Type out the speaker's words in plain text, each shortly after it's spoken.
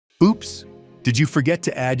Oops! Did you forget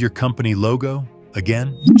to add your company logo?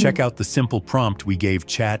 Again, check out the simple prompt we gave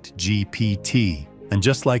ChatGPT. And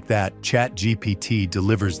just like that, ChatGPT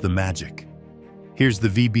delivers the magic. Here's the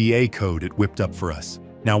VBA code it whipped up for us.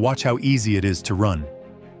 Now watch how easy it is to run.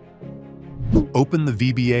 Open the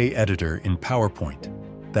VBA editor in PowerPoint.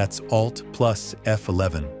 That's Alt plus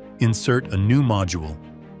F11. Insert a new module.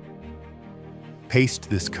 Paste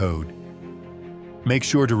this code. Make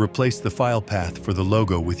sure to replace the file path for the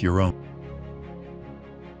logo with your own.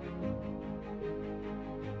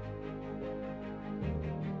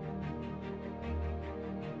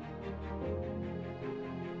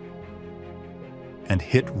 And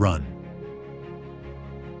hit run.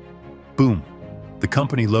 Boom! The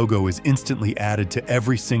company logo is instantly added to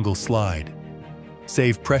every single slide.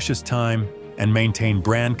 Save precious time and maintain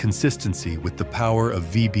brand consistency with the power of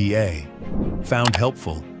VBA. Found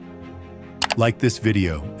helpful? Like this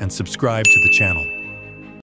video and subscribe to the channel.